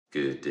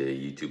Good day,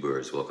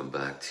 YouTubers. Welcome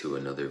back to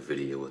another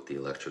video with the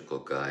electrical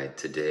guide.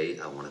 Today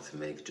I wanted to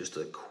make just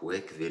a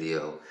quick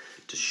video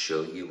to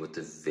show you what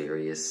the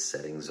various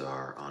settings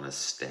are on a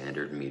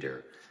standard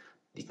meter.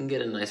 You can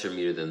get a nicer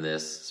meter than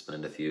this,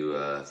 spend a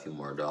few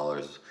more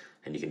dollars,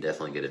 and you can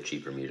definitely get a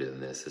cheaper meter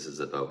than this. This is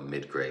about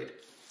mid-grade.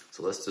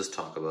 So let's just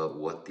talk about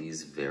what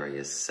these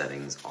various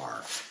settings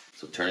are.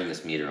 So turning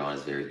this meter on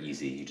is very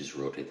easy. You just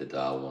rotate the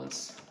dial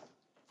once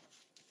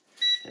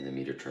and the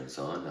meter turns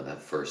on. Now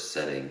that first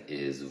setting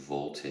is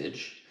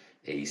voltage,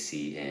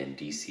 AC and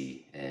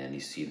DC, and you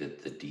see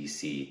that the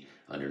DC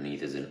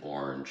underneath is in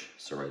orange.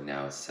 So right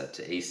now it's set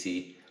to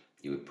AC.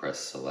 You would press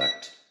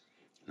select,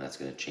 and that's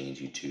going to change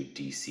you to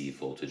DC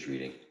voltage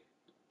reading.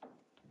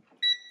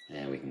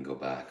 And we can go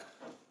back.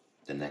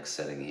 The next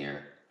setting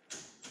here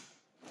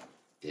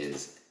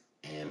is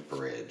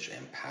Amperage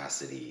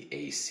Opacity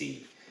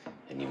AC,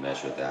 and you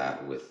measure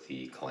that with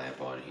the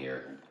clamp on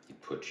here. You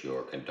put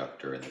your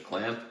conductor in the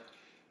clamp,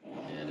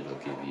 and it'll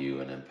give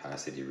you an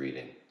opacity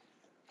reading.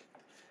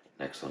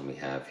 Next one we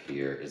have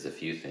here is a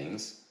few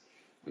things.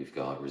 We've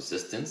got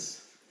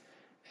resistance,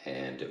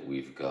 and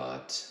we've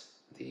got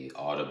the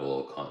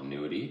audible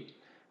continuity,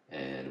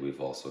 and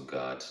we've also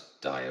got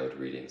diode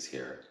readings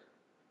here.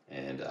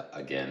 And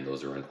again,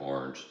 those are in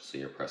orange, so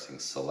you're pressing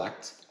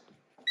select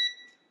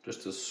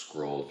just to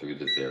scroll through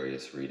the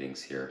various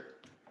readings here.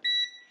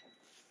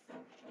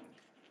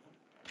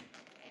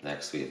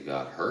 Next we've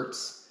got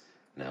hertz.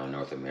 Now in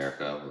North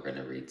America, we're going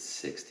to read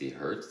 60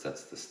 hertz,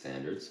 that's the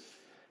standards.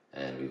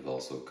 And we've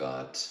also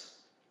got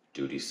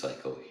duty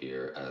cycle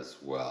here as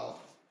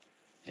well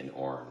in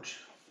orange.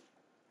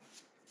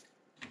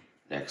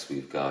 Next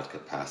we've got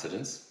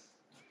capacitance,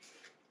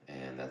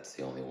 and that's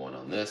the only one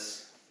on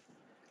this.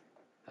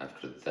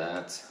 After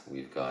that,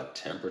 we've got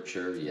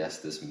temperature. Yes,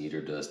 this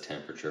meter does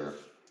temperature,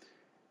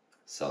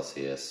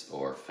 Celsius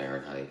or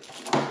Fahrenheit.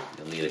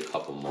 You'll need a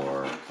couple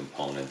more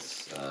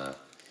components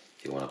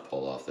if you want to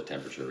pull off the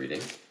temperature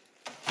reading.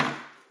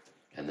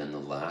 And then the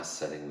last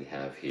setting we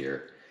have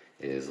here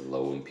is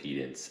low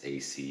impedance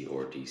AC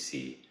or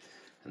DC.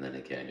 And then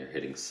again, you're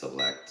hitting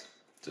select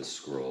to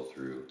scroll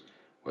through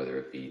whether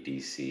it be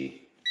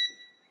DC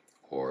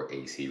or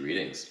AC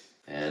readings.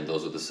 And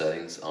those are the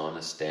settings on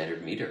a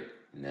standard meter.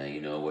 Now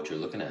you know what you're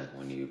looking at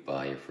when you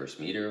buy your first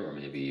meter, or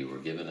maybe you were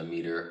given a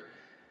meter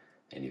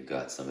and you've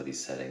got some of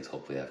these settings.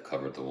 Hopefully I've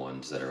covered the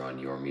ones that are on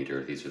your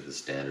meter. These are the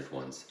standard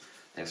ones.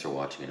 Thanks for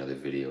watching another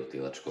video with the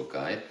electrical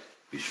guide.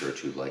 Be sure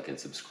to like and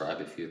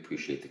subscribe if you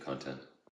appreciate the content.